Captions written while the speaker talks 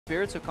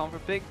Spirits, so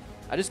comfort pick.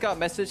 I just got a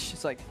message,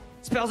 it's like,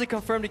 Spellsy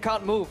confirmed he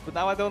can't move, but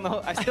now I don't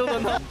know. I still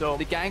don't know.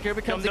 The ganker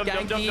becomes the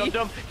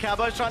ganky.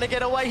 Cabo's trying to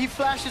get away. He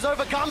flashes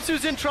over.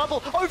 Gamsu's in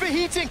trouble.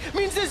 Overheating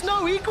means there's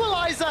no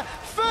equalizer.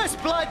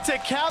 First blood to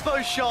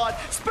Cabo shot.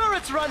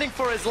 Spirit's running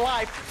for his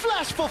life.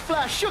 Flash for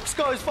flash. Shooks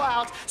goes for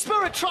out.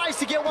 Spirit tries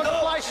to get one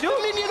flash. The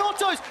minion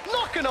autos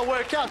not going to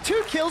work out.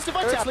 2 kills to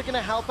Vitality. Looking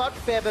to help out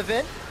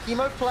Febervin.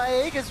 Chemo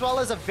Plague, as well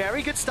as a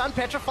very good stun.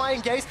 Petrifying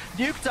Gaze.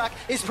 Nuke Duck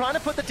is trying to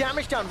put the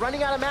damage down.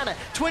 Running out of mana.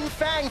 Twin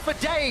Fang for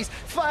days.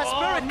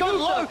 Spirit goes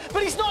low,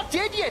 but he's not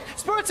dead yet.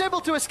 Spirit's able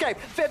to escape.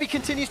 Febby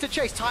continues to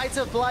chase. Tides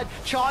of Blood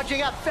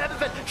charging up.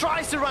 Febervin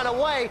tries to run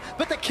away,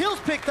 but the kill's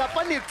picked up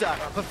by Nuke Duck.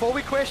 Before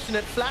we question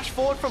it, flash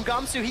forward from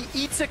Gamsu.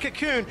 He eats a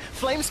cocoon.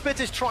 Flame Spit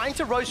is trying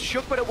to roast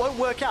Shook, but it won't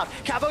work out.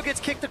 Cabo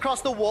gets kicked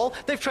across the wall.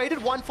 They've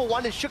traded 1 for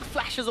 1, and Shook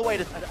flashes away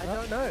to... I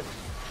don't know.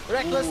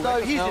 Reckless,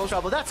 though, he's in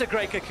trouble. That's a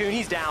great cocoon.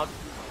 He's down.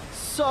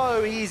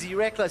 So easy,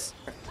 Reckless.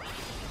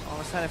 On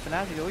the side of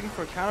Fnatic, they're looking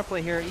for a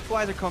counterplay here.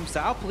 Equalizer comes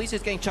out. Police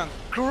is getting chunked.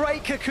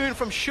 Great cocoon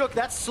from Shook.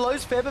 That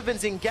slows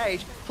Febervin's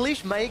engage.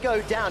 Police may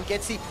go down.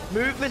 Gets the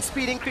movement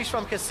speed increase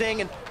from Kasing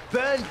and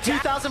burn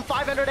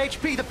 2,500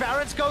 HP. The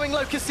Baron's going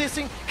low.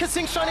 Kasing's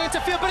trying to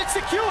interfere, but it's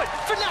secured.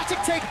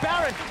 Fnatic take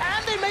Baron,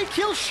 and they may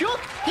kill Shook.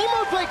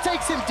 Hemoblade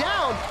takes him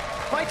down.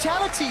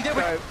 Vitality, they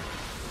were...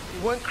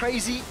 You weren't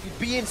crazy, you'd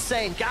be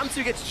insane.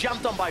 Gamsu gets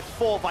jumped on by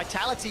 4.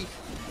 Vitality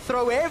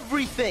throw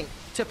everything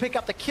to pick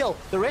up the kill.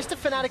 The rest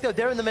of Fnatic, though,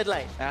 they're in the mid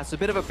lane. It's a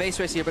bit of a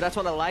base race here, but that's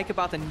what I like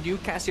about the new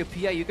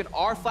Cassiopeia. You can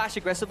R-flash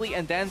aggressively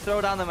and then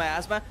throw down the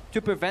Miasma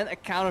to prevent a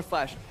counter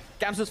flash.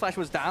 Gamsu's flash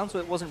was down, so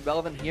it wasn't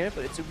relevant here,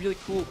 but it's a really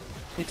cool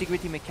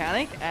nitty-gritty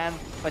mechanic, and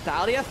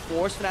Vitality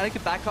forced Fnatic to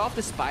back off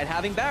despite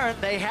having Baron.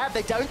 They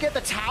don't get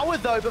the tower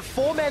though, but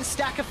 4-man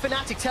stack of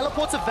Fnatic.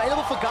 Teleport's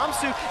available for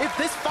Gamsu if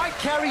this fight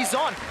carries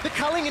on. The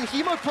Culling and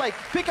Hemoplague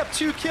pick up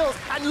 2 kills,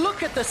 and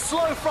look at the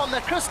slow from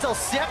the Crystal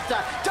Scepter.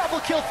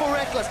 Double kill for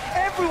Reckless.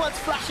 Everyone's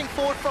flashing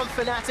forward from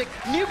Fnatic.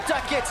 Nuke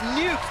Duck gets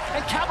nuked,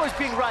 and Cabo's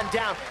being run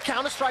down.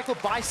 Counterstrike will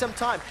buy some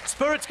time.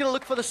 Spirit's gonna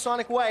look for the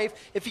Sonic Wave.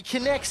 If he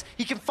connects,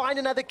 he can find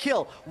another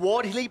kill.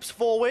 Ward leaps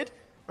forward.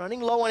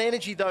 Running low on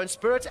energy though, and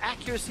Spirit's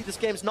accuracy this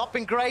game's not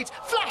been great.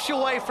 Flash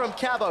away from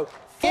Cabo.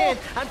 In,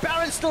 and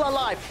Baron's still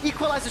alive.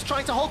 Equalizer's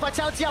trying to hold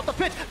Vitality out the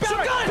pit.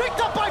 Baron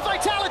picked up by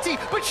Vitality,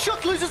 but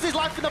Shook loses his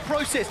life in the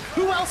process.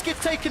 Who else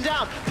gets taken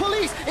down?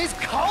 Police is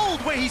cold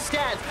where he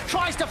stands.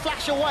 Tries to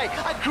flash away.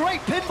 A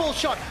great pinball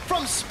shot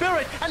from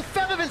Spirit, and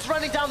Febervin's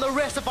running down the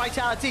rest of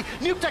Vitality.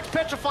 Nuke Duck's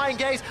Petrifying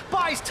Gaze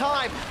buys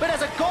time, but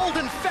as a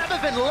golden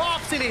Febervin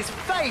laughs in his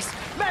face,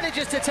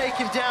 manages to take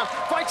him down.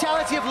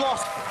 Vitality have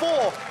lost 4.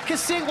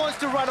 Kasing wants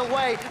to run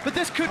away, but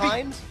this could be...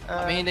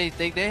 I mean,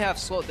 they have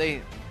slow...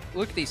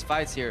 Look at these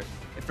fights here.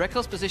 If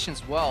Reckless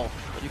positions well,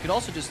 you can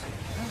also just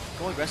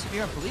go aggressive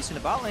here on Police in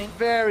the bot lane.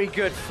 Very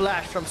good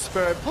flash from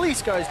Spirit.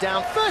 Police goes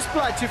down. First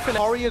blood to Fnatic.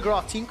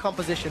 Choreographed team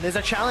composition. There's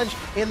a challenge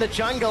in the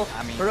jungle.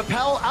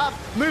 Repel up,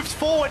 moves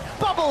forward,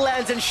 bubble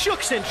lands, and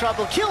Shook's in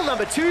trouble. Kill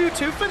number 2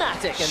 to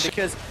Fnatic. And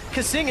because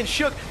Kasing and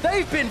Shook,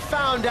 they've been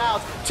found out.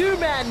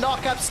 2-man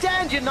knockup,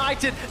 stand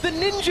united. The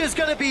ninja's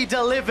gonna be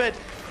delivered.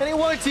 And it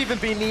won't even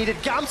be needed.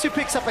 Gamsu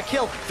picks up a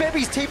kill.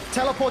 Febby's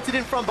teleported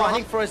in from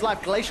behind for his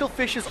life. Glacial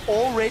Fish has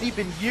already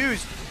been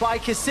used by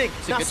Kasing.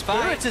 Now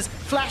Spirit has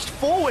flashed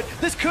forward.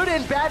 This could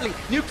end badly.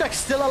 Nuke Duck's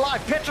still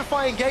alive.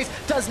 Petrifying Gaze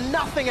does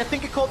nothing. I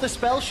think it caught the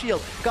spell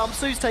shield.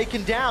 Gamsu's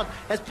taken down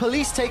as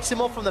Police takes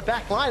him off from the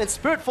back line, and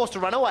Spirit forced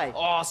to run away.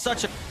 Oh,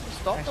 such a...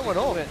 Stop them at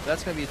all.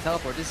 That's going to be a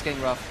teleport. This is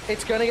getting rough.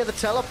 It's going to get the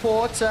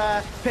teleport.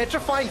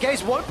 Petrifying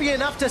Gaze won't be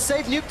enough to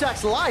save Nuke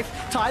Duck's life.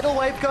 Tidal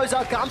Wave goes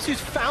out. Gamsu's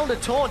found a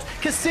taunt.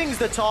 Kasing's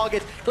the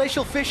target.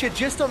 Glacial Fish are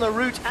just on the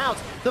route out.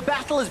 The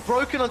battle is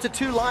broken onto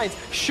 2 lines.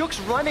 Shook's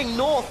running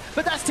north,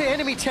 but that's to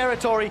enemy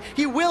territory.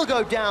 He will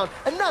go down.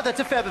 Another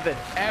to Febervin.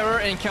 Error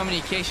in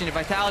communication.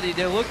 Vitality,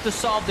 they look to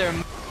solve their...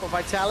 For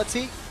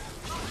Vitality,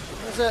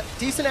 there's a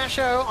decent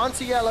Asho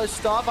onto Yellow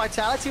Star.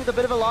 Vitality with a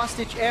bit of a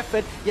last-ditch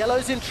effort.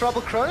 Yellow's in trouble.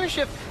 Chrono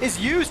Shift is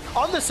used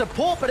on the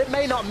support, but it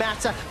may not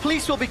matter.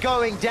 Police will be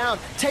going down.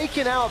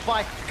 Taken out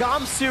by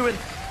Gamsu, and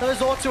those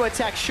auto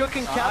attacks. Shook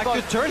and Cabo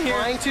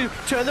trying to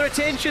turn their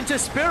attention to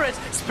Spirit.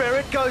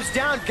 Spirit goes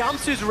down.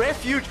 Gamsu's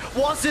refuge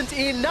wasn't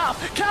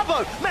enough.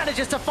 Cabo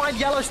manages to find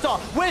Yellow Star.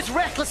 Where's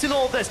Reckless in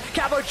all this?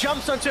 Cabo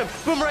jumps onto him.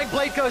 Boomerang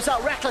Blade goes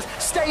out. Reckless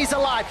stays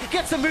alive.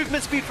 Gets the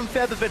movement speed from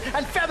Febervin,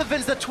 and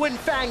Febervin's the Twin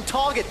Fang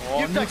target.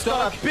 Nuke Duck's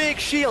got a big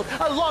shield,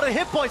 a lot of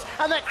hit points,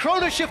 and that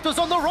Chrono Shift was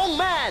on the wrong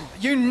man.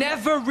 You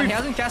never... He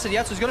hasn't cast it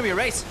yet, so it's going to be a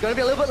race. Going to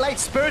be a little bit late.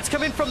 Spirits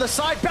come in from the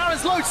side.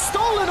 Baron's load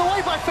stolen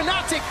away by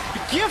Fnatic.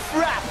 Gift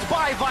wrapped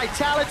by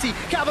Vitality.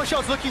 Cabo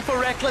Shot's looking for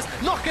Reckless.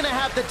 Not going to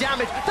have the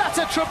damage. That's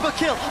a triple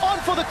kill. On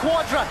for the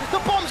Quadra. The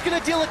bomb's going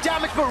to deal the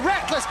damage, but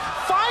Reckless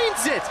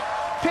finds it.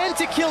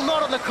 Pentakill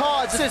not on the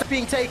cards. It's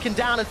being taken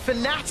down, and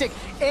Fnatic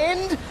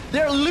end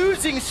their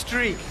losing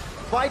streak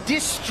by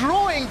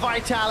destroying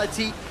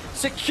Vitality,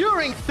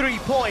 securing 3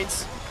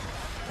 points,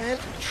 and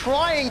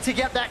trying to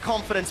get that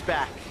confidence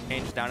back.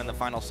 Down in the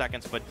final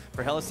seconds, but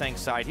for Hylissang's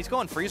side, he's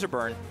going freezer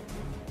burn.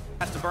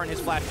 Has to burn his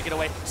flash to get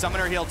away.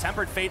 Summoner heal,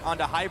 Tempered Fate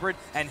onto Hybrid,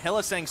 and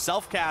Hylissang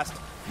self-cast.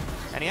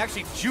 And he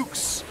actually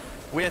jukes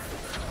with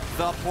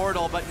the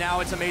portal, but now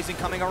it's Amazing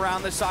coming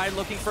around the side,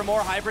 looking for more.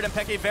 Hybrid and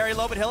Peke very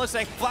low, but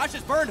Hylissang, flash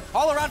is burned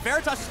all around.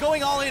 Veritas is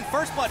going all in.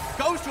 First blood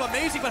goes to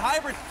Amazing, but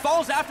Hybrid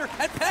falls after,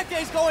 and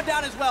Peke's going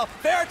down as well.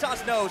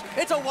 Veritas knows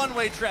it's a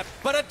one-way trip,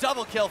 but a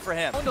double kill for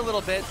him. A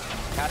little bit,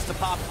 has to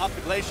pop up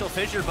the Glacial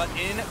Fissure, but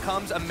in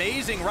comes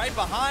Amazing right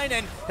behind,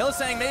 and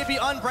Hylissang may be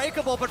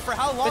unbreakable, but for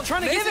how long? They're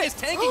trying to Amazing get it. is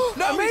tanking.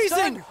 No,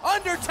 Amazing!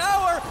 Under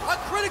tower, a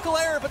critical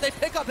error, but they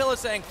pick up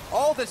Hylissang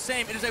all the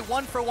same. It is a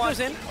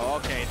 1-for-1.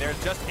 Okay,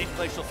 there's just a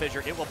Glacial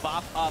Fissure. It will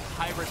bop up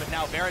Hybrid, but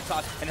now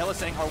Veritas and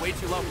Hylissang are way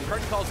too low.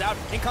 Curtain calls out.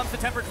 In comes the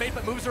Tempered Fate,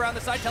 but moves around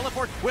the side.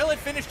 Teleport. Will it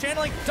finish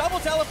channeling? Double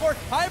teleport.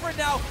 Hybrid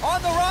now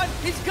on the run.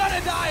 He's gonna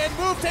die, and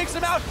Move takes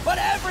him out, but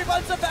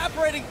everyone's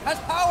evaporating as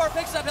Power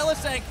picks up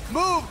Hylissang.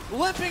 Move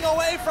limping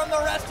away from the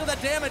rest of the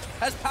damage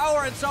as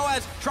Power and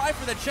Soaz try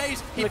for the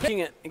chase.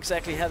 Looking at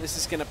exactly how this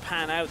is going to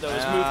pan out, though,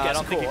 as Move gets I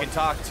don't think you caught. can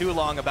talk too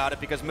long about it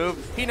because Move,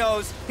 he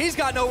knows he's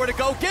got nowhere to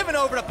go. Given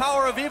over to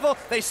Power of Evil.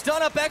 They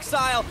stun up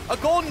Exile. A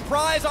golden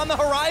prize on the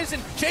horizon.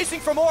 Chasing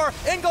for more.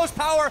 In goes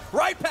Power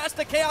right past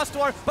the Chaos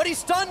Storm, but he's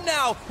stunned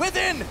now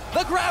within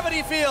the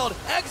gravity field.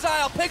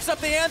 Exile picks up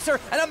the answer,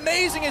 and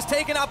Amazing is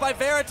taken out by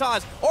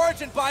Veritas.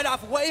 Origin bite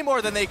off way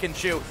more than they can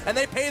chew, and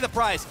they pay the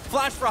price.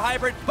 Flash for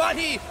Hybrid, but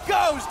he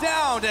goes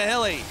down to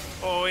Hilly.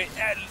 Oh,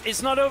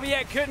 it's not over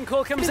yet. Curtain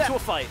Call comes into a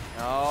fight.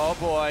 Oh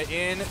boy,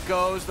 in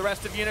goes the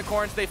rest of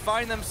Unicorns. They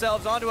find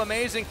themselves onto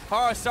Amazing.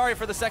 Oh, sorry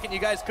for the second, you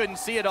guys couldn't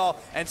see it all.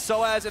 And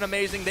Soaz and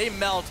Amazing, they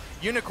melt.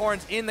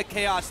 Unicorns in the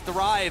chaos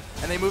thrive,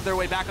 and they move their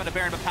way back onto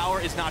Baron, but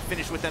Power is not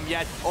finished with them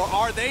yet. Or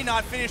are they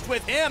not finished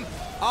with him?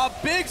 A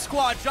big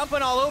squad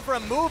jumping all over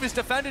him. Move is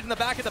defended in the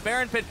back of the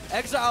Baron pit.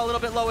 Exile a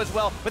little bit low as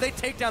well, but they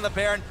take down the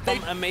Baron.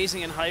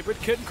 Amazing and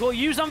Hybrid. Curtain Call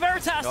used on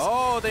Veritas.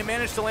 Oh, they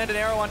managed to land an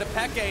arrow onto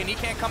Peke, and he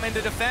can't come in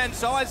to defend.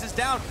 Soaz is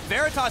down.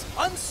 Veritas,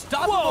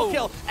 unstoppable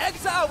kill.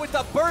 Exile with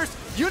the burst.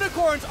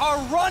 Unicorns are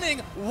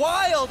running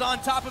wild on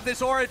top of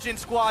this Origin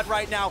squad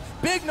right now.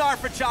 Big Gnar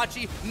for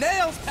Chachi,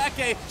 nails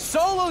Peke,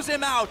 solos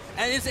him out,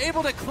 and is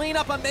able to clean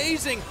up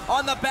Amazing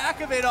on the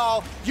back of it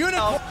all.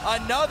 Unicorn,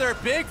 another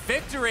big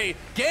victory.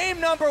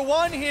 Game number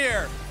 1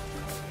 here.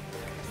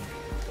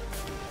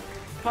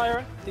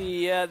 Pyra,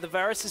 the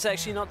Varus is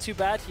actually not too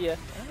bad here.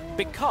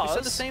 Because we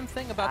said the same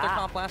thing about their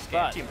comp last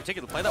game. Team in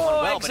particular played that one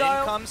well, Exile. But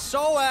in comes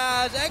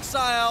Soaz,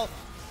 Exile.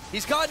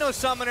 He's got no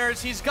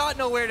summoners, he's got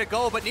nowhere to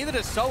go, but neither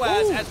does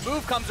Soaz as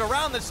Move comes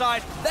around the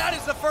side. That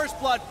is the first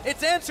blood.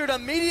 It's answered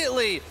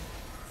immediately.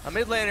 A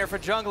mid laner for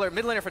jungler,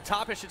 mid laner for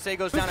top, I should say,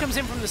 goes down. Move comes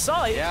in from the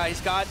side. Yeah,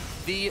 he's got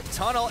the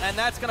tunnel, and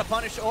that's going to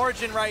punish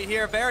Origin right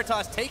here.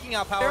 Veritas taking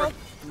out Power.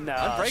 No,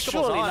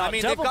 Unbreakable's on. I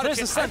mean, they've got to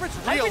get Hybrid's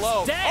real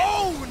low. Dead.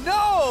 Oh,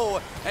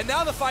 no! And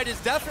now the fight is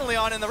definitely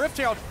on, and the Rift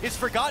Herald is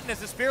forgotten as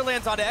the spear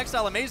lands onto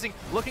Exile. Amazing,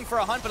 looking for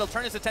a hunt, but he'll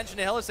turn his attention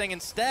to Hylissang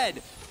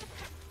instead.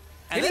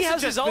 And he this has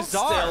is just his ult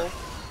bizarre. still.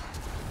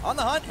 On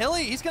the hunt,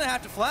 Hilly, he's going to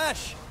have to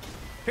flash.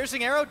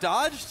 Piercing arrow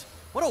dodged.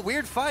 What a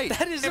weird fight.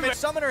 That is a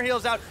Summoner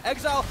heals out.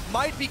 Exile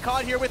might be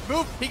caught here with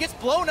Move. He gets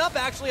blown up,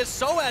 actually, as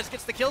Soaz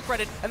gets the kill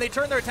credit, and they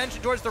turn their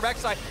attention towards the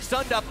Rek'Sai.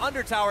 Stunned up,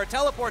 under tower,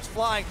 teleports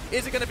flying.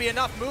 Is it going to be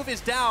enough? Move is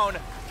down.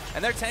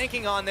 And they're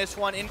tanking on this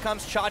one. In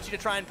comes Chachi to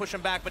try and push him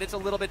back, but it's a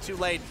little bit too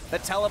late. The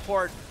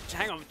teleport.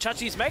 Hang on,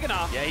 Chachi's Mega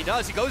Gnar. Yeah, he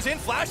does. He goes in,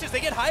 flashes.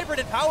 They get Hybrid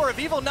and Power of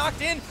Evil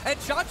knocked in, and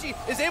Chachi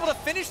is able to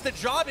finish the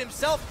job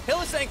himself.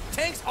 Hylissang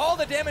tanks all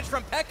the damage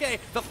from Peke.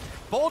 The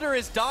boulder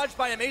is dodged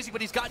by Amazing,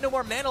 but he's got no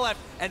more mana left,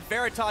 and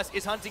Veritas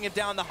is hunting him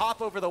down. The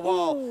hop over the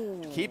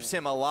wall keeps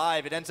him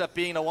alive. It ends up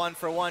being a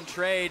 1-for-1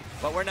 trade,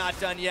 but we're not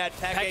done yet.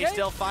 Peke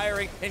still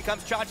firing. In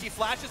comes Chachi,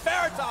 flashes.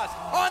 Veritas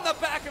on the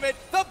back of it.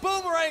 The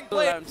boomerang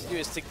blade. What to do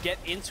is to get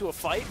into a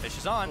fight. Fish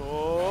is on.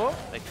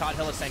 They caught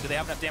Hylissang. Do they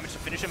have enough damage to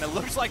finish him? It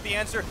looks like the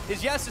answer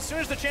is yes. As soon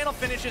as the channel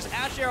finishes,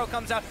 Ash Arrow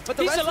comes out, but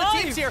the rest of the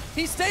team's here.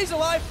 He stays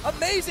alive.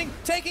 Amazing,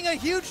 taking a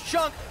huge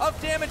chunk of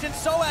damage, and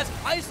Soaz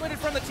isolated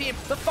from the team.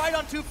 The fight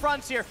on two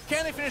fronts here.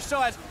 Can they finish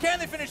Soaz? Can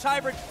they finish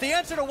Hybrid? The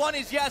answer to one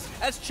is yes,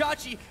 as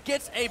Chachi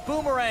gets a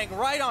boomerang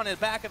right on the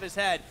back of his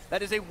head.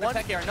 That is a one.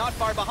 Peke not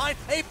far behind.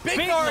 A big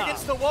Gnar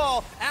against the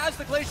wall as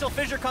the Glacial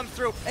Fissure comes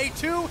through. A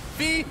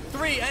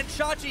 2v3, and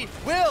Chachi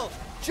will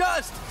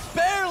just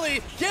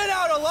barely get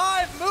out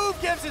alive.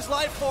 Move gives his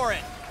life for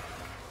it.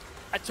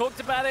 I talked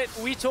about it.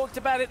 We talked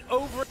about it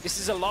over. This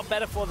is a lot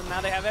better for them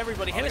now. They have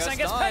everybody. Hylissang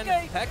gets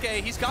Peke.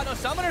 Peke, he's got no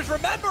summoners.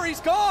 Remember, he's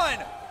gone.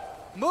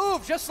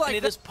 Move just like. And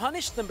it has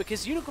punished them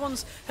because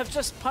Unicorns have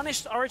just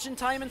punished Origin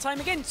time and time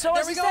again. So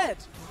as he's dead.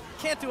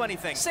 Can't do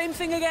anything. Same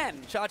thing again.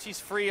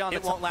 Chachi's free on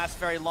it. Won't last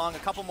very long. A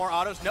couple more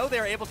autos. No,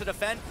 they're able to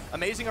defend.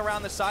 Amazing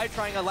around the side,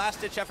 trying a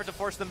last-ditch effort to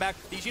force them back.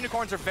 These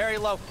Unicorns are very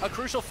low. A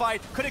crucial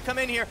fight. Could it come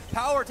in here?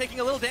 Power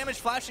taking a little damage,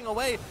 flashing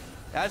away.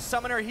 As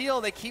Summoner heal,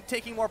 they keep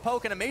taking more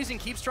poke, and Amazing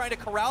keeps trying to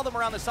corral them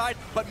around the side,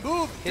 but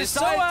Move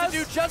decides to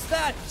do just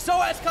that.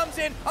 Soaz comes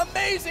in,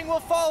 Amazing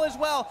will fall as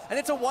well, and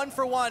it's a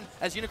 1-for-1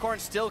 as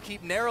Unicorns still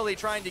keep narrowly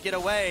trying to get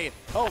away.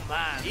 Oh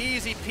man.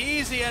 Easy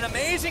peasy, and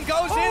Amazing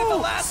goes in at the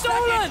last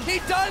second. He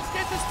does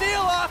get the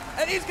steal off,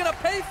 and he's gonna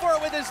pay for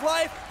it with his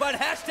life, but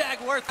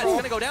hashtag worth it. It's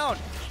gonna go down.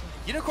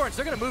 Unicorns,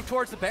 they're gonna move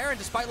towards the Baron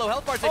despite low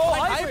health bars. They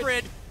find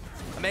Hybrid.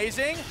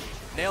 Amazing.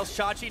 Nails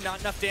Chachi, not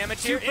enough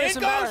damage here. In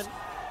goes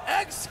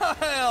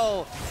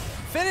Exile!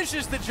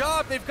 Finishes the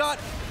job. They've got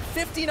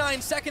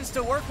 59 seconds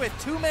to work with.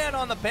 2-man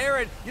on the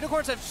Baron.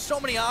 Unicorns have so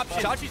many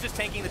options. Chachi's just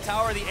tanking the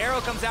tower. The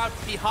arrow comes out.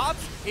 He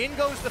hops. In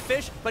goes the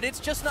fish, but it's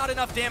just not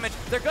enough damage.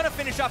 They're going to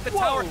finish off the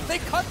tower. They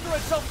cut through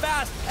it so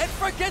fast. And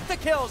forget the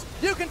kills.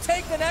 You can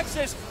take the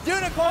Nexus.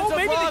 Unicorns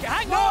have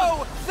lost.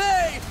 No,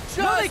 they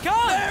just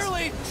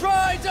barely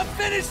tried to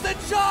finish the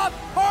job.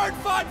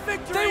 Hard-fought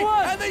victory.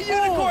 And the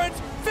Unicorns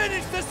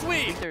finish the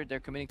sweep. They're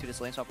committing to this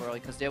lane swap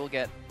early because they will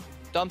get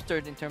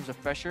dumpstered in terms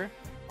of pressure.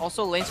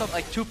 Also, lane swap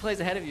like 2 plays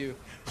ahead of you.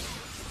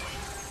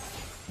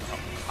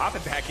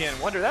 Hopping back in.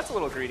 Wonder, that's a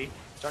little greedy.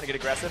 Starting to get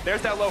aggressive.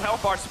 There's that low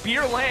health bar.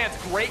 Spear lands.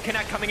 Great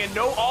connect coming in.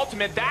 No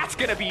ultimate. That's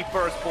going to be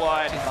first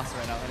blood. He's busted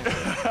right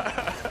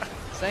now.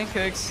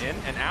 Senkux. In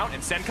and out.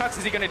 And Senkux,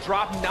 is he going to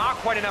drop? Not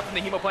quite enough from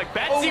the Hemoplague.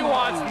 Betsy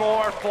wants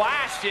more.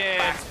 Flash in.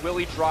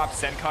 Willie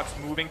drops. Senkux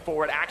moving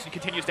forward. Action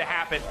continues to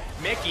happen.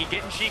 Mickey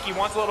getting cheeky.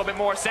 Wants a little bit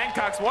more.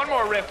 Senkux, one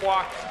more rift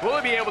walk. Will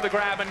he be able to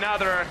grab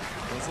another?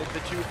 Is it the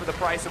 2 for the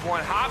price of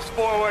 1? Hops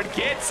forward.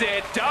 Gets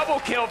it. Double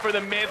kill for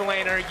the mid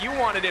laner. You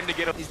wanted him to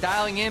get a... He's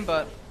dialing in,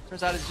 but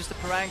turns out it's just a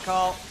Parang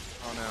call.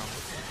 Oh no.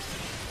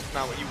 It's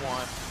not what you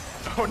want.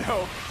 Oh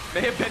no. May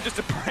have been just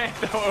a prank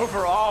though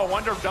overall.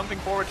 Wonder jumping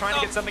forward, trying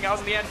to get something else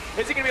in the end.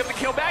 Is he gonna be able to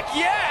kill back?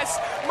 Yes!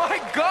 My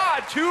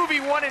god!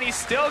 2v1 and he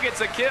still gets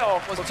a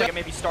kill. Looks like it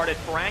maybe started.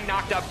 Farang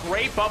knocked up.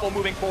 Great bubble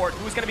moving forward.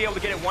 Who's gonna be able to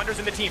get it? Wonder's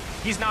in the team.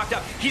 He's knocked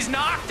up. He's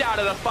knocked out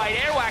of the fight.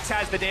 Airwax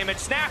has the damage.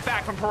 Snap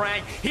back from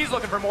Parang. He's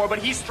looking for more, but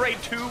he's strayed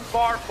too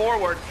far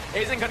forward.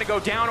 Isn't gonna go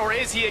down, or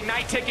is he?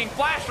 Ignite ticking.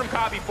 Flash from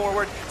Kabi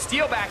forward.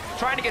 Steal back,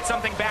 trying to get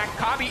something back.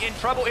 Kabi in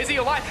trouble. Is he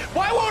alive?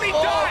 Why won't he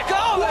die?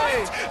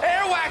 What?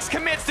 Airwax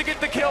commits to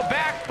get the kill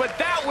back, but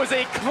that was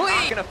a clean.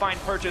 Not gonna find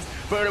purchase,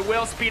 but it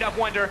will speed up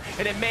Wonder,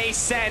 and it may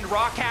send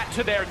Rockhat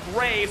to their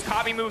graves.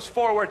 Kabi moves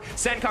forward.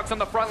 Senkux on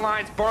the front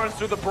lines, burns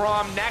through the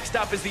Braum. Next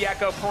up is the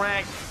Echo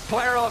Parang.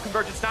 Parallel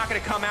convergence not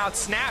gonna come out.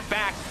 Snap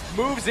back,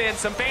 moves in,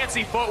 some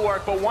fancy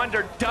footwork, but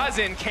Wonder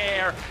doesn't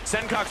care.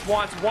 Senkux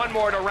wants one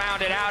more to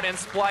round it out, and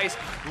Splice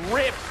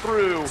ripped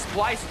through.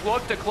 Splice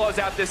looked to close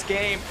out this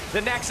game. The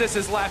Nexus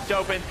is left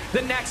open.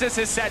 The Nexus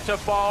is set to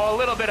fall. A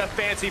little bit of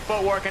fancy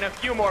footwork and a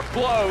few more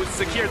blows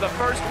secure the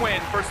first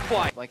win for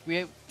Splice. Like,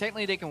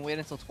 technically they can wait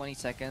until 20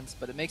 seconds,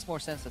 but it makes more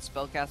sense that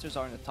spellcasters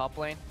are in the top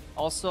lane.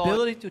 Also,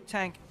 ability to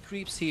tank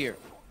creeps here.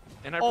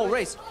 And race. Oh,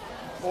 race!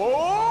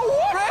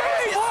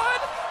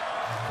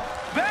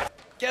 What?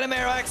 Get him,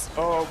 Airwax!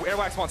 Oh,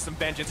 Airwax wants some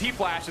vengeance. He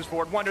flashes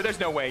forward. Wonder, there's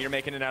no way you're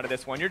making it out of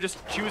this one. You're just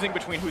choosing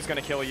between who's going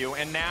to kill you,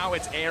 and now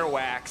it's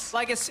Airwax.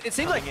 Like, it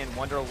seems like... in,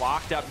 Wonder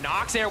locked up,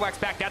 knocks Airwax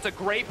back. That's a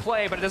great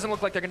play, but it doesn't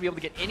look like they're going to be able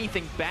to get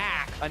anything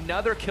back.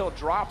 Another kill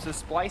drops as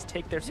Splice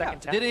take their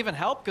second tap. Didn't even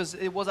help, because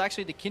it was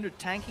actually the Kindred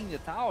tanking the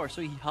tower,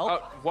 so he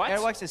helped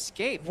Airwax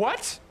escape.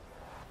 What?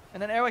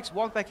 And then Airwax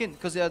walked back in,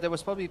 because there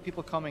was probably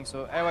people coming,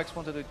 so Airwax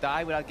wanted to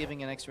die without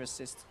giving an extra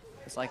assist.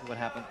 That's likely what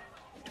happened.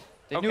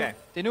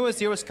 They knew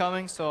Azir was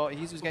coming, so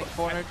he's just getting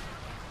cornered.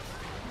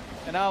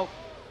 And now...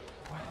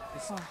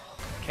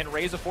 Can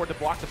Raze afford to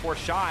block the fourth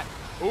shot?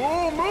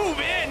 Ooh, move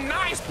in!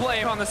 Nice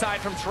play on the side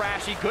from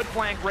Trashy. Good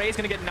flank. Raze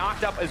gonna get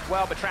knocked up as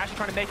well, but Trashy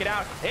trying to make it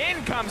out.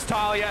 In comes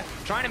Talia,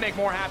 trying to make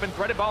more happen.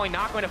 Threaded volley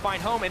not going to find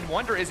home, and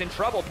Wonder is in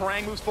trouble.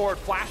 Parang moves forward,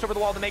 flash over the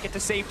wall to make it to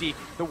safety.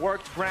 The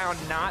worked ground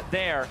not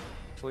there.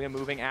 Talia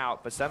moving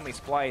out, but suddenly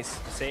Splice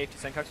safe.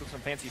 Senkux with some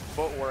fancy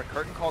footwork.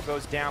 Curtain call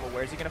goes down, but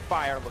where's he gonna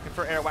fire? Looking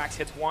for Airwax,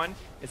 hits one.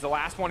 Is the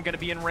last one gonna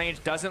be in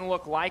range? Doesn't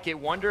look like it.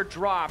 Wonder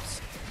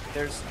drops.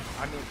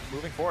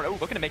 Moving forward. Oh,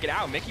 looking to make it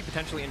out. Mickey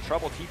potentially in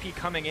trouble. TP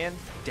coming in.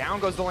 Down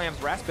goes the Lamb's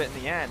Respite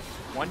in the end.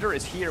 Wonder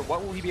is here.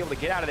 What will he be able to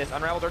get out of this?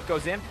 Unraveled Earth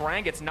goes in.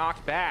 Parang gets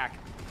knocked back.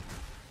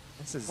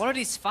 This is... What are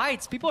these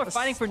fights? People are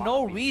fighting for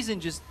no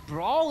reason, just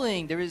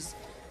brawling. There is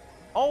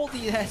all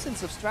the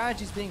essence of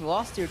strategies being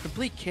lost here.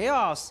 Complete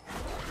chaos.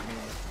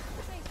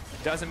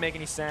 Doesn't make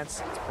any sense.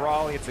 It's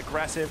brawly, it's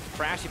aggressive.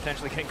 Trashy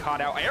potentially getting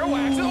caught out.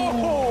 Airwax,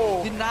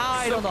 oh!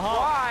 Denied on the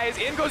hop.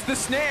 In goes the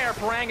snare.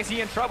 Parang, is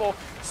he in trouble?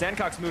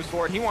 Senkux moves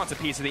forward. He wants a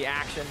piece of the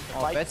action.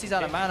 Betsy's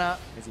out of mana.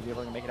 Is he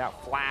able to make it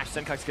out? Flash.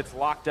 Senkux gets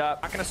locked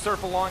up. Not going to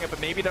surf along it,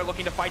 but maybe they're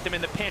looking to fight them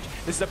in the pinch.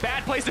 This is a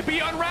bad place to be.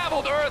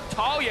 Unraveled Earth.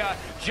 Talia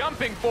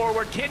jumping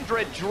forward.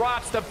 Kindred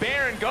drops. The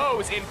Baron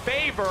goes in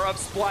favor of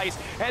Splice,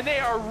 and they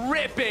are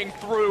ripping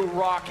through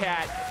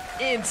Rockhat.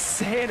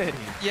 Insanity.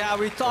 Yeah,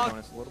 we talked.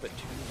 It's a little bit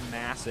too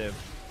massive.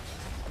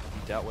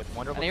 He dealt with.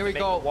 Wonder And here we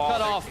go,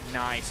 cut off.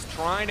 Nice,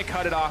 trying to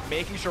cut it off,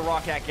 making sure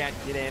ROC can't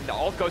get in. The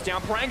ult goes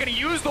down. Parang gonna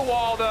use the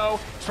wall though,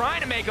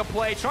 trying to make a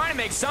play, trying to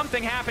make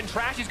something happen.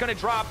 Trashy's gonna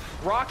drop.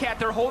 ROC,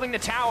 they're holding the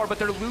tower, but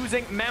they're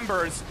losing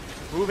members.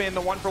 Move in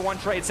the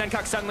 1-for-1 trade.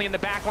 Senkuk suddenly in the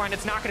back line.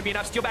 It's not gonna be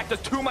enough. Steelback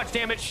does too much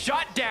damage.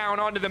 Shut down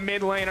onto the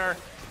mid laner.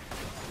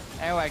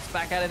 Airwax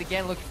back at it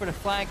again, looking for the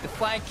flank. The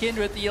flank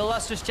Kindred, the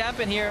illustrious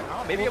champion here.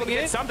 Oh, maybe able to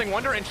get something.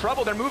 Wonder in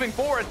trouble. They're moving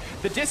forward.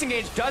 The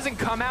disengage doesn't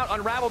come out.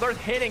 Unraveled Earth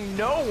hitting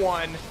no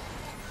one.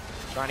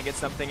 Trying to get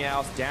something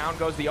else. Down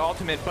goes the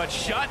ultimate, but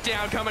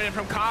shutdown coming in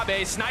from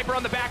Kabe. Sniper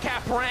on the back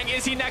half. Parang,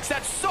 is he next?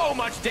 That's so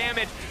much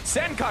damage.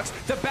 Senkux,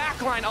 the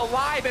back line,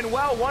 alive and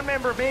well. One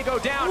member may go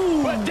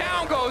down, but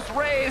down goes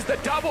Raze. The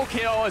double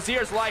kill.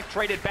 Azir's life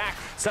traded back.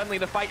 Suddenly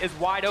the fight is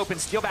wide open.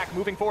 Steelback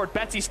moving forward.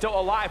 Betsy's still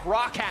alive.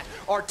 ROC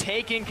are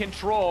taking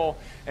control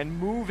and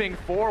moving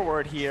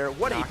forward here.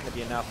 What not going to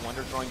be enough.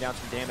 Wonder throwing down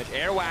some damage.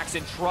 Airwax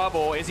in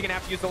trouble. Is he going to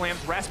have to use the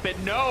Lamb's Respite?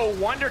 No.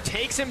 Wonder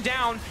takes him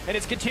down and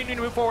is continuing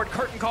to move forward.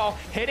 Curtain call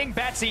hitting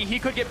Betsy. He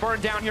could get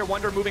burned down here.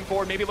 Wonder moving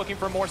forward, maybe looking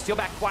for more.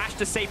 Steelback flash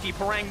to safety.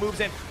 Parang moves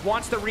in,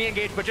 wants to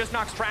re-engage, but just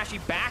knocks Trashy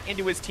back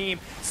into his team.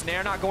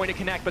 Snare not going to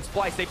connect, but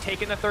Splice, they've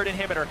taken the third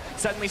inhibitor.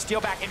 Suddenly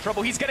Steelback in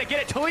trouble. He's going to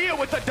get it. Talia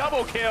with the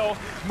double kill.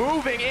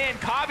 Moving in.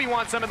 Kabi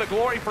wants some of the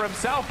glory for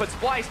himself, but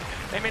Splice,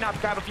 they may not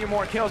grab a few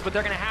more kills, but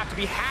they're going to have to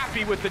be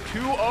happy with the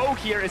 2-0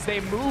 here as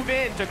they move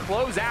in to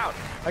close out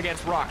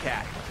against ROC.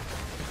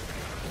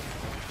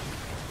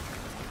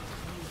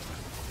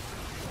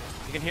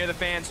 You can hear the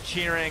fans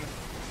cheering.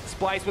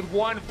 Splice with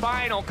one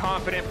final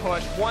confident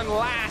push, one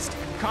last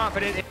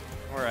confident.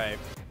 All right.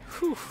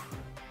 Whew.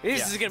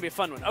 This is going to be a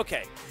fun one.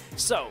 Okay,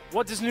 so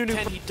what does Nunu?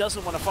 He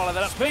doesn't want to follow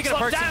that up. Speaking of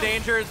perks and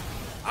dangers,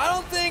 I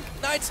don't think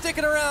Knight's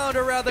sticking around,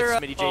 or rather,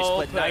 Smitty J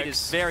split. Knight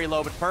is very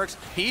low, but Perks,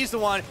 he's the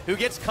one who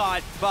gets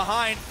caught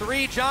behind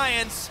 3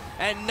 Giants,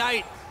 and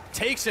Knight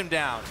takes him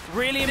down.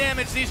 Really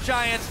damage these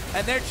Giants,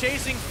 and they're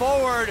chasing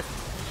forward.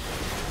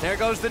 There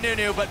goes the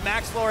Nunu, but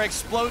Max Lore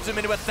explodes him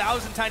into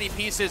 1,000 tiny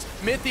pieces.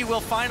 Mithy will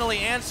finally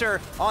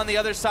answer on the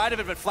other side of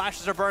it, but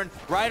flashes are burned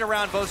right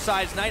around both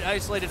sides. Knight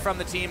isolated from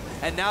the team,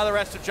 and now the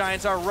rest of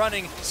Giants are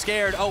running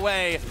scared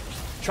away,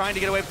 trying to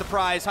get away with the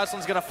prize.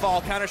 Hustlin's gonna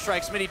fall.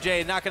 Counterstrike, Smitty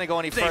J not gonna go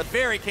any further.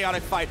 Very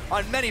chaotic fight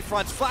on many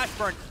fronts. Flash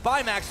burn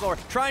by Max Lore,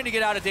 trying to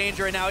get out of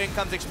danger, and now in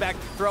comes Expect,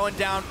 throwing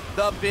down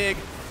the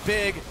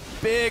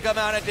big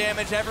amount of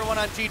damage. Everyone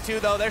on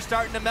G2 though, they're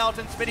starting to melt,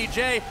 and Smitty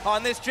J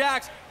on this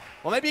Jax.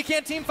 Well, maybe you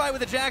can't team fight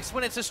with the Jax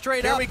when it's a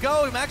straight up. There we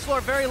go. Max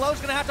Lore very low is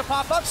going to have to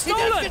pop up. He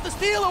does get the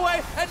steal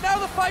away, and now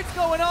the fight's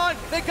going on.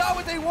 They got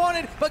what they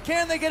wanted, but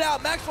can they get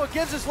out? Max Lore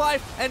gives his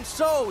life, and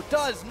so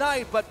does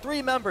Knight, but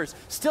 3 members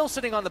still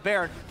sitting on the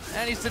Baron,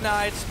 and he's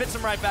denied. Spits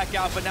him right back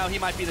out, but now he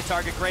might be the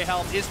target. Gray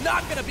Health is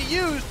not going to be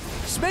used.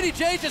 Smitty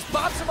J just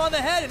bops him on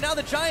the head, and now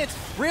the Giants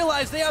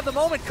realize they have the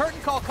moment. Curtain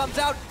call comes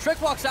out.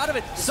 Trick walks out of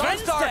it.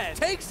 Sunstar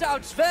takes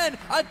out Sven.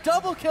 A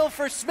double kill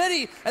for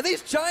Smitty, and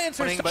these Giants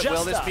are but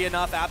will this be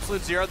enough?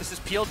 Absolute zero. This is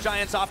peeled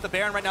Giants off the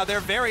Baron right now.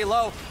 They're very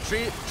low.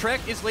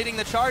 Trick is leading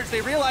the charge.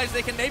 They realize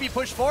they can maybe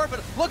push forward,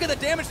 but look at the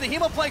damage the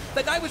Hemoplague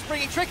that Knight was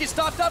bringing. Trick is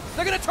stopped up.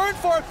 They're going to turn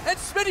for him, and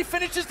Smitty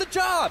finishes the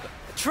job.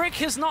 Trick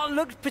has not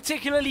looked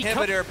particularly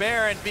inhibitor.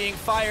 Baron being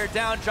fired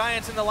down.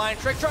 Giants in the line.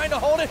 Trick trying to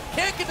hold it.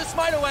 Can't get the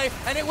smite away,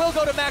 and it will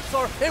go to Max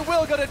Lore. It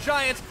will go to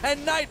Giants,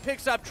 and Knight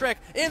picks up Trick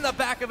in the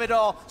back of it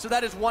all. So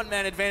that is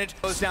one-man advantage.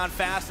 Goes down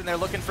fast, and they're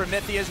looking for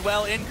Mithy as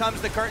well. In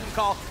comes the curtain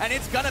call, and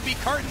it's gonna be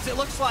curtains, it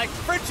looks like,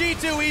 for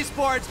G2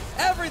 Esports.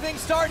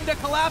 Everything's starting to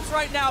collapse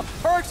right now.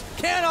 Perks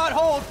cannot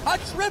hold. A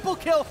triple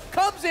kill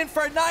comes in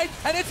for Knight,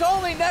 and it's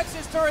only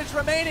Nexus turrets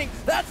remaining.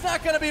 That's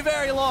not gonna be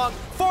very long.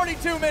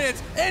 42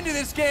 minutes into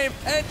this game,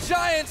 and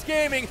Giants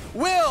Gaming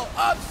will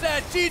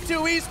upset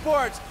G2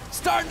 Esports,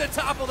 starting to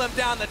topple them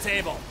down the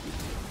table.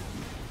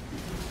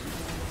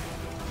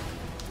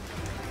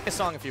 A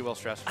song, if you will,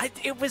 Stress.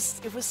 It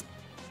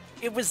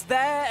was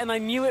there, and I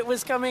knew it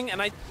was coming,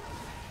 and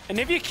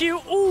if you Q,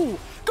 ooh,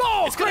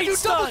 go! It's gonna do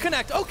double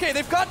connect. Okay,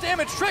 they've got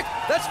damage. Trick.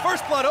 That's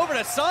first blood over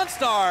to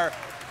Sunstar.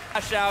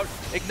 Flash out.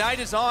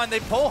 Ignite is on. They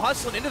pull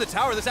Hustlin into the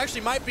tower. This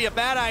actually might be a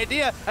bad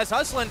idea as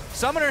Hustlin,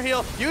 summoner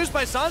heal, used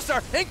by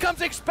Sunstar. In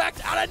comes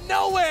Expect out of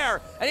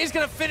nowhere, and he's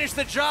gonna finish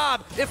the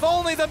job. If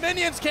only the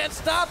minions can't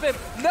stop him.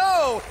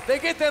 No, they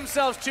get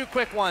themselves 2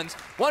 quick ones.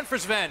 One for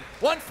Sven,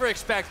 one for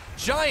Expect.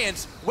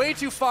 Giants way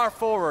too far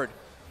forward.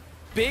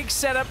 Big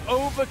setup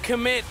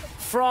overcommit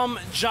from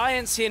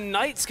Giants here.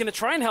 Knight's gonna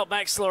try and help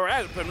Max Lore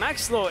out, but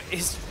Max Lore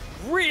is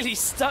really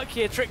stuck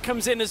here. Trick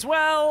comes in as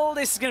well.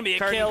 This is going to be a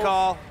curtain kill.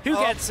 Call. Who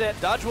gets it?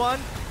 Dodge one.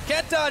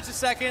 Can't dodge the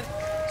second.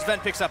 Sven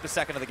picks up the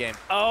second of the game.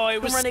 Oh,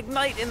 it was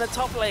Ignite in the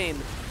top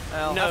lane.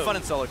 Well, have fun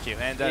in solo queue.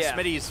 And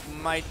Smitty's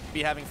might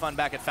be having fun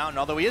back at Fountain,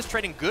 although he is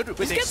trading good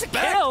with He gets the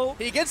kill.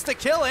 He gets the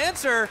kill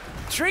answer.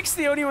 Trick's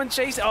the only one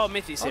chasing. Oh,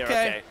 Mithy's here.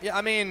 Okay. Yeah,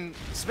 I mean,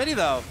 Smitty,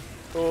 though.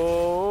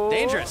 Oh.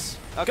 Dangerous.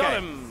 Okay. Got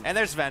him. And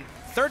there's Sven.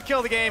 Third kill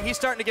of the game. He's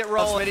starting to get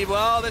rolled. Smitty,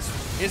 well, this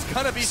is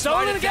going to be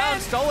stolen down.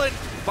 Stolen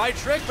by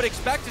Trick, but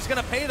Expect is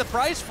going to pay the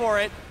price for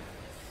it.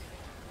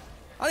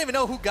 I don't even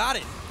know who got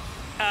it.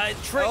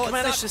 Trick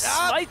managed to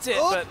smite it,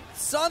 but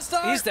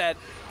Sunstar, he's dead.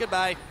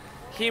 Goodbye.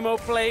 Chemo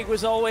Plague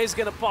was always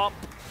going to pop.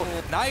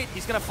 Knight,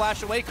 he's going to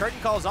flash away. Curtain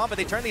calls on, but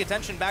they turn the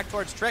attention back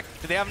towards Trick.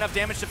 Do they have enough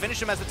damage to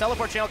finish him as the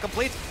teleport channel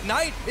completes?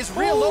 Knight is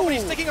real low, but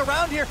he's sticking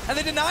around here, and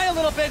they deny a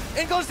little bit.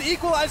 In goes the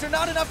equalizer,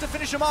 not enough to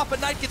finish him off,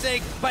 but Knight gets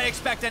egged by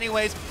Expect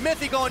anyways.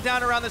 Mythy going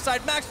down around the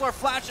side. Maxlor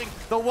flashing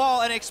the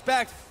wall, and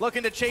Expect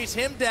looking to chase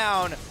him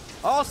down.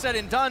 All said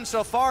and done,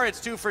 so far it's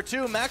 2 for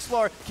 2.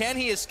 Maxlor, can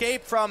he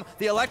escape from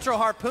the Electro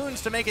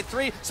Harpoons to make it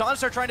 3?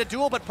 Sonstar trying to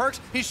duel, but Perks,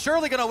 he's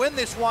surely going to win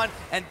this one,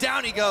 and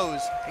down he goes.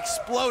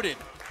 Exploded.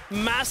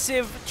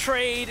 Massive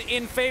trade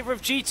in favor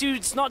of G2.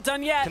 It's not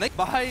done yet. Can they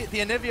buy the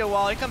Anivia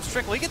wall? Here comes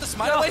Trick. Will he get the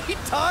smite away? He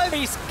does!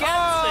 He gets it!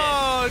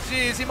 Oh,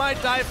 jeez. He might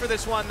die for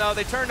this one, though.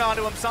 They turned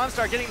onto him.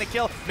 Sonstar getting the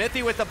kill.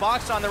 Mythy with the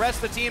box on. The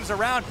rest of the team's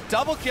around.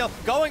 Double kill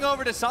going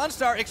over to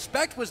Sonstar.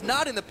 Expect was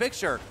not in the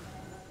picture.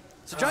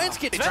 So Giants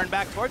get turned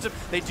back towards him.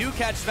 They do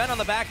catch Sven on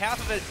the back half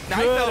of it.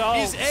 Knight, though,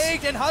 he's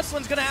egged, and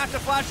Hustlin's going to have to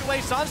flash away.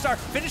 Sonstar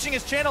finishing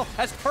his channel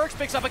as Perks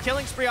picks up a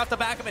killing spree off the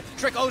back of it.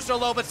 Trick oh so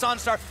low, but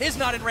Sonstar is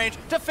not in range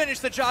to finish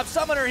the job.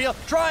 Summoner heal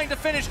trying to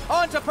finish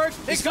onto Perks.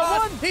 He's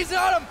got one. He's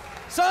got him.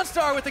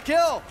 Sonstar with the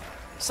kill.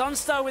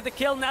 Sunstar with the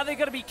kill. Now they've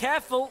got to be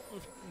careful.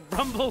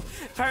 Rumble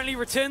apparently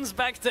returns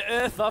back to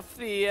Earth off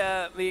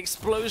the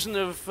explosion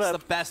of... It's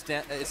the best...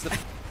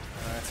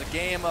 It's a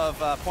game of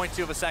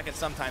 0.2 of a second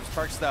sometimes.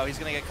 Perks, though, he's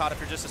going to get caught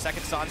after just a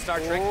second. Sonstar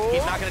Trick,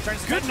 he's not going to turn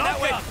his attention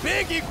that way.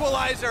 Big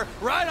equalizer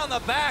right on the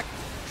back.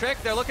 Trick,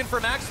 they're looking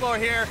for Maxlor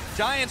here.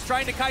 Giants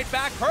trying to kite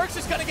back. Perks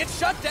is going to get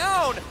shut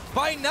down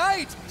by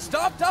Knight.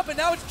 Stopped up, and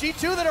now it's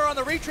G2 that are on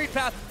the retreat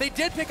path. They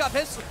did pick up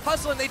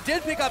Hustle, and they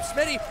did pick up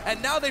Smitty,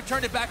 and now they've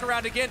turned it back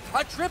around again.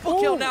 A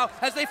triple kill now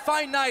as they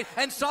find Knight,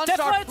 and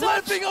Sonstar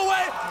flipping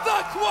away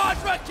the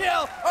quadra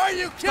kill. Are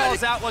you kidding?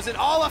 Calls out, was it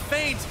all a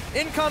feint?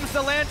 In comes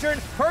the lantern.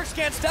 Perks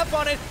can't step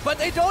on it, but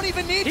they don't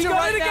even need to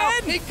right now.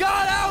 He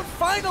got out.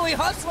 Finally,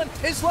 Hustlin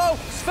is low.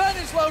 Sven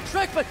is low.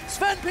 Trick, but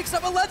Sven picks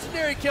up a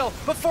legendary kill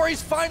before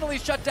he's finally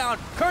shut down,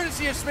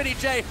 courtesy of Smitty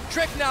J.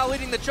 Trick now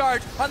leading the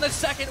charge on the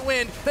second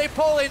wind. They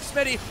pull in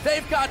Smitty.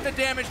 They've got the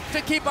damage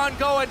to keep on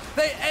going.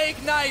 They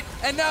egg Knight,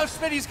 and now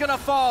Smitty's gonna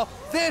fall.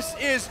 This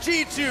is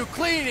G2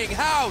 cleaning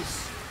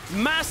house.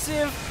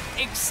 Massive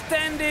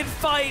extended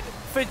fight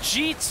for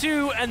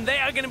G2, and they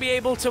are going to be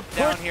able to put...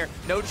 Down here,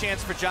 no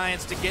chance for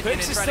Giants to get in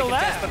and try to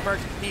contest the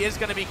Perks. He is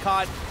going to be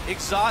caught,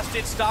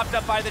 exhausted, stopped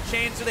up by the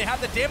chain. Do they have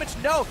the damage?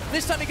 No.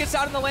 This time he gets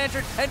out in the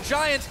lantern, and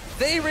Giants,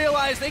 they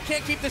realize they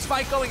can't keep this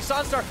fight going.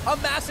 Sonstar,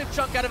 a massive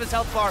chunk out of his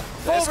health bar.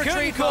 Full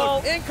retreat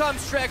mode. In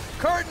comes Trick.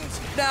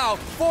 Curtains now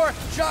for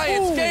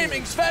Giants.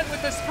 Gaming, Sven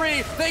with the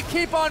spree. They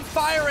keep on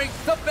firing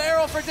the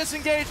barrel for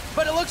disengage,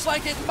 but it looks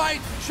like it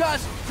might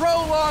just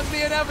prolong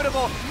the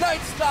inevitable.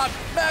 Knight stopped.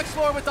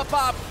 Maxlor with the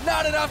pop.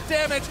 Not enough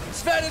damage.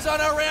 Sven is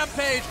on a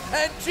rampage,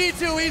 and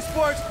G2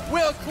 eSports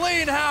will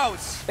clean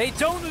house. They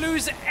don't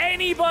lose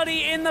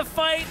anybody in the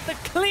fight. The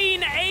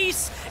clean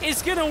ace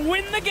is going to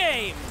win the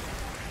game.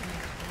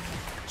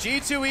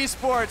 G2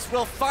 eSports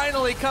will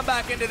finally come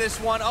back into this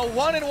one. A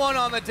 1-1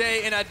 on the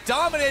day in a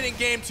dominating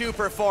Game 2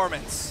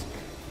 performance.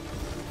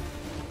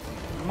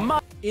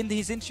 In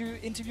his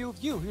interview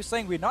with you, he was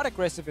saying we're not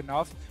aggressive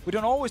enough. We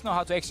don't always know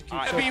how to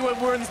execute. Maybe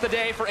what wins the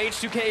day for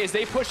H2K is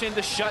they push in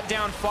to shut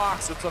down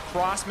Fox. It's a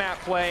cross-map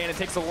play, and it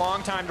takes a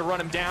long time to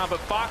run him down, but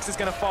Fox is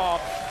going to fall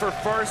for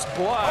first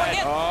blood.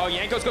 Oh,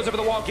 Yankos goes over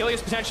the wall.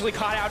 Gilius potentially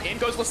caught out. In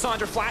goes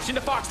Lysandra. Flash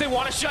into Fox. They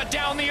want to shut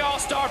down the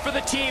All-Star for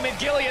the team, and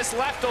Gilius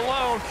left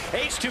alone.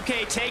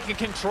 H2K taking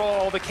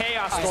control. The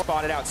Chaos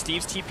spotted out.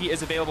 Steve's TP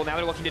is available. Now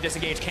they're looking to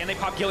disengage. Can they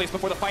pop Gilius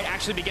before the fight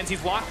actually begins?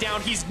 He's locked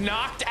down. He's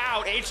knocked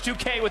out.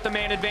 H2K with the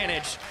man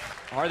advantage.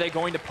 Are they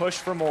going to push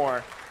for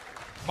more?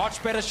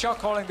 Much better shot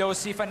calling though,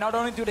 Steve. And not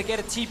only do they get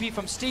a TP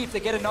from Steve, they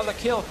get another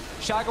kill.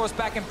 Shago is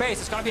back in base.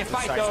 It's going to be a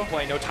fight though.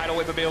 Play. No tidal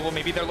wave available.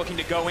 Maybe they're looking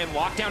to go in.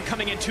 Lockdown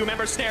coming in. 2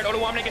 members snared.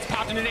 Odoamne gets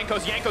popped into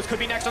Yankos. Yankos could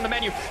be next on the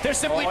menu. There's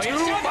simply too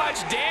much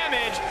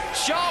damage.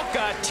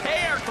 Schalke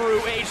tear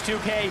through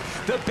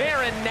H2K. The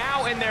Baron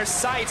now in their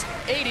sights.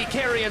 80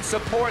 carry and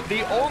support.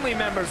 The only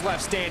members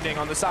left standing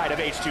on the side of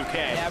H2K.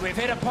 Yeah, we've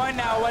hit a point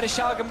now where the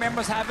Schalke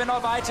members have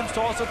enough items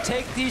to also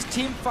take these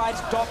team fights.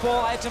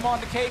 Double item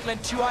on the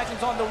Caitlyn, 2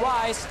 items on the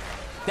Rise.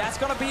 That's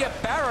gonna be a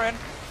Baron.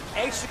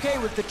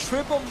 H2K with the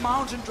triple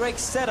Mountain Drake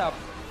setup.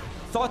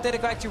 Thought they'd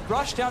actually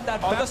rush down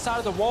that other side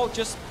of the wall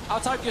just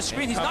outside of your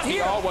screen. He's not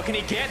here. Oh, what can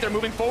he get? They're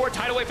moving forward.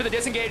 Tidal wave for the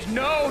disengage.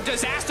 No,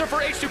 disaster for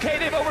H2K.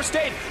 They've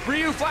overstayed.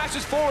 Ryu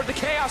flashes forward. The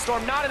Chaos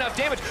Storm, not enough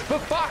damage. But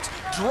Fox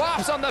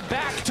drops on the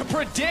back to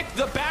predict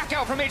the back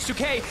out from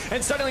H2K.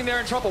 And suddenly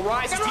they're in trouble.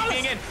 Rise is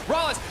TPing in.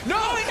 Rollins, no!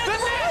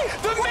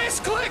 The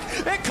misclick!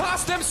 It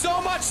cost them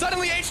so much.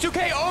 Suddenly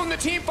H2K own the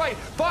team fight.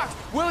 Fox,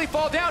 will he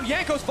fall down?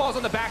 Jankos falls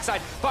on the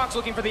backside. Fox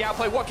looking for the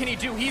outplay. What can he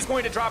do? He's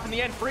going to drop in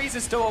the end. Freeze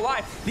is still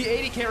alive. The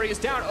 80 carry is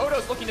down.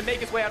 Odo's looking to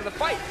make his way out of the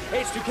fight.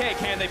 H2K,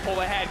 can they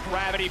pull ahead?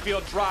 Gravity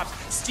field drops.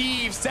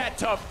 Steve set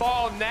to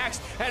fall next.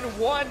 And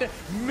one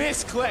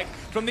misclick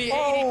from the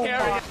 80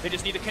 carry. They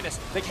just need the Kinnis.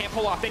 They can't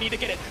pull off. They need to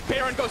get it.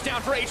 Baron goes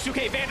down for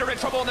H2K. Vander in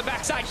trouble on the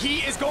backside. He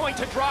is going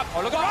to drop.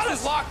 Look at Fox Wallace.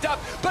 is locked up,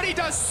 but he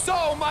does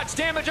so much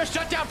damage. A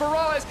shutdown for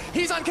Wallace.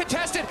 He's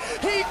uncontested.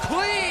 He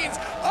cleans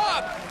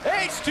up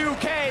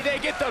H2K. They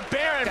get the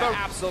Baron, but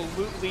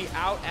absolutely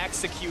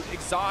out-execute.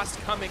 Exhaust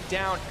coming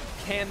down.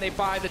 Can they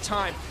buy the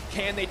time?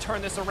 Can they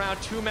turn this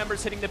around? Two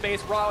members hitting the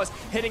base. Rawless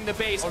hitting the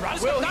base.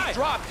 Will he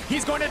drop?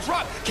 He's going to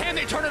drop. Can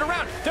they turn it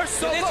around? They're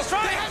so low.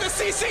 They have the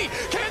CC.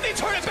 Can they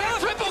turn it back?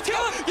 Triple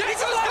kill. Yes,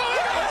 it's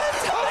going.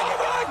 Oh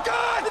my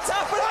God! It's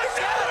happening.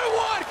 Another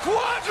one.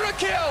 Quadra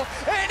kill.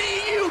 And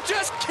EU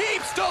just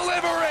keeps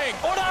delivering.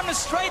 Oda on a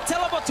straight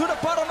teleport to the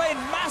bottom lane.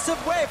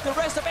 Massive wave. The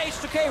rest of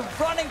H2K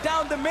running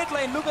down the mid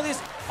lane. Look at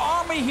this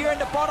army here in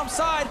the bottom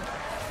side.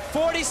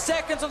 40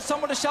 seconds on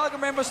some of the Schalke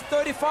members,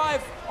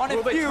 35 on a few.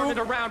 Will they turn it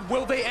around?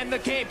 Will they end the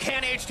game?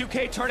 Can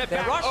H2K turn it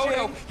back? Rushing.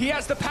 Odo, he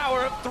has the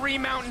power of 3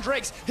 Mountain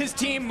Drakes. His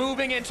team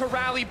moving in to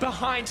rally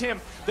behind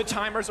him. The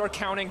timers are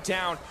counting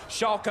down.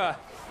 Schalke,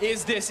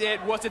 is this it?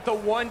 Was it the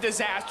one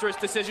disastrous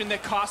decision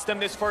that cost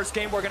them this first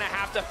game? We're gonna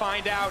have to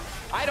find out.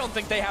 I don't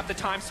think they have the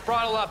time.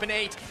 Spraddle up in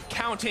 8,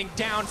 counting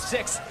down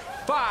 6.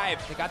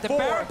 5, They got the 4,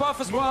 Baron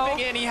buff as well.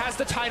 moving in, he has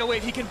the tidal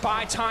wave, he can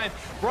buy time.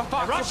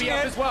 Fox will be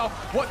up as well.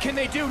 What can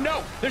they do?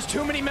 No, there's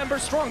too many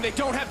members strong. They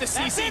don't have the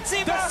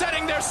CC. They're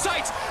setting their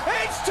sights.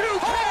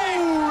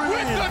 H2K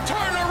with the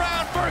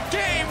turnaround for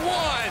game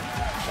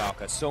 1.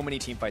 Schalke, so many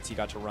team fights he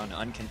got to run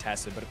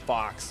uncontested, but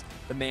Fox,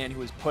 the man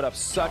who has put up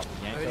such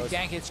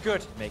Gank, it's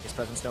good. make his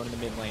presence known in the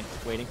mid lane,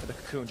 waiting for the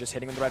cocoon, just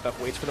hitting him the red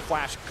buff, waits for the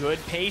flash, good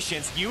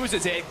patience,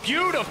 uses it,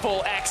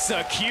 beautiful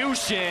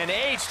execution,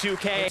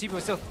 H2K.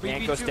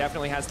 Jankos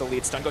definitely has the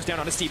lead, stun goes down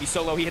onto Stevie,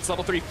 solo, he hits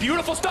level 3,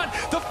 beautiful stun,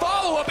 the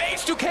follow-up,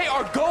 H2K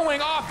are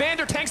going off,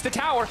 Vander tanks the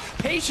tower,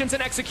 patience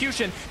and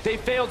execution, they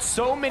failed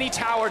so many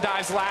tower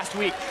dives last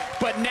week,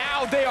 but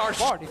now they are...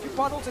 If you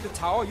bundle to the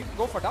tower, you can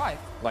go for a dive.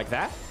 Like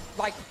that?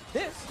 Like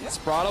this. Yeah.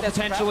 Spraddle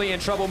potentially in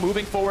trouble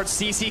moving forward.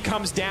 CC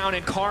comes down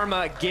and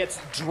Karma gets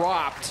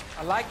dropped.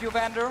 I like you,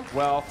 Vander.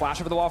 Well,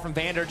 flash over the wall from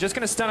Vander. Just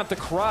going to stun up the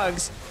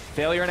Krugs.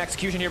 Failure in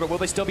execution here, but will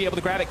they still be able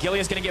to grab it?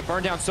 Gillia's going to get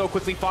burned down so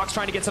quickly. Fox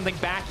trying to get something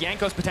back.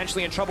 Jankos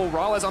potentially in trouble.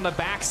 Rawless on the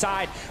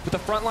backside, but the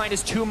front line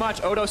is too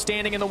much. Odo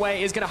standing in the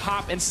way is going to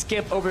hop and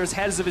skip over his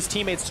heads of his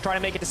teammates to try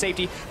to make it to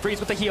safety. Freeze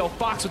with the heal.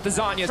 Fox with the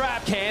Zanyas.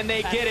 Trap. Can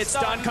they get it?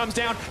 Stun comes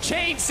down.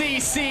 Chain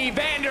CC.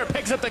 Vander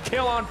picks up the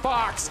kill on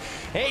Fox.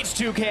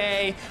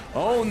 H2K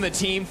own the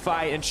team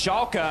fight, and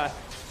Schalke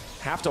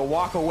have to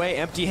walk away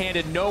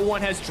empty-handed. No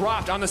one has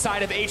dropped on the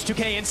side of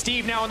H2K, and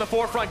Steve now in the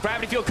forefront.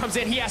 Gravity Field comes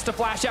in. He has to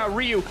flash out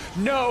Ryu.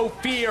 No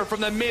fear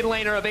from the mid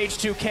laner of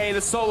H2K.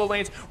 The solo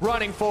lanes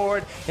running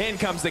forward. In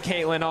comes the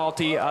Caitlyn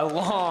ulti. A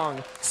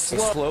long,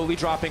 slowly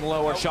dropping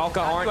lower. Schalke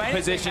aren't in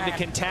position to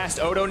contest.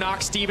 Odo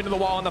knocks Steve into the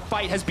wall, and the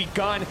fight has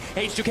begun.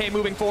 H2K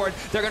moving forward.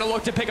 They're going to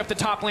look to pick up the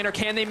top laner.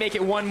 Can they make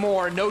it one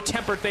more? No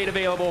Tempered Fate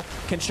available.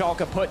 Can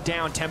Schalke put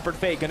down? Tempered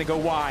Fate going to go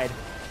wide.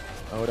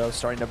 Odo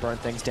starting to burn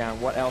things down.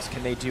 What else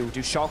can they do? Do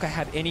Schalke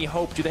have any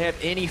hope? Do they have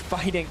any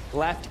fighting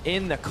left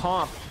in the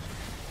comp?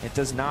 It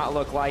does not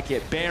look like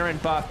it. Baron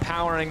buff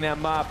powering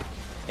them up.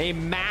 A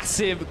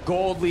massive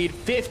gold lead,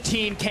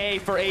 15K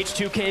for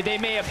H2K. They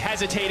may have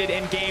hesitated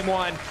in game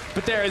 1,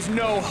 but there is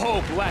no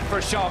hope left for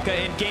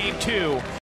Schalke in game 2.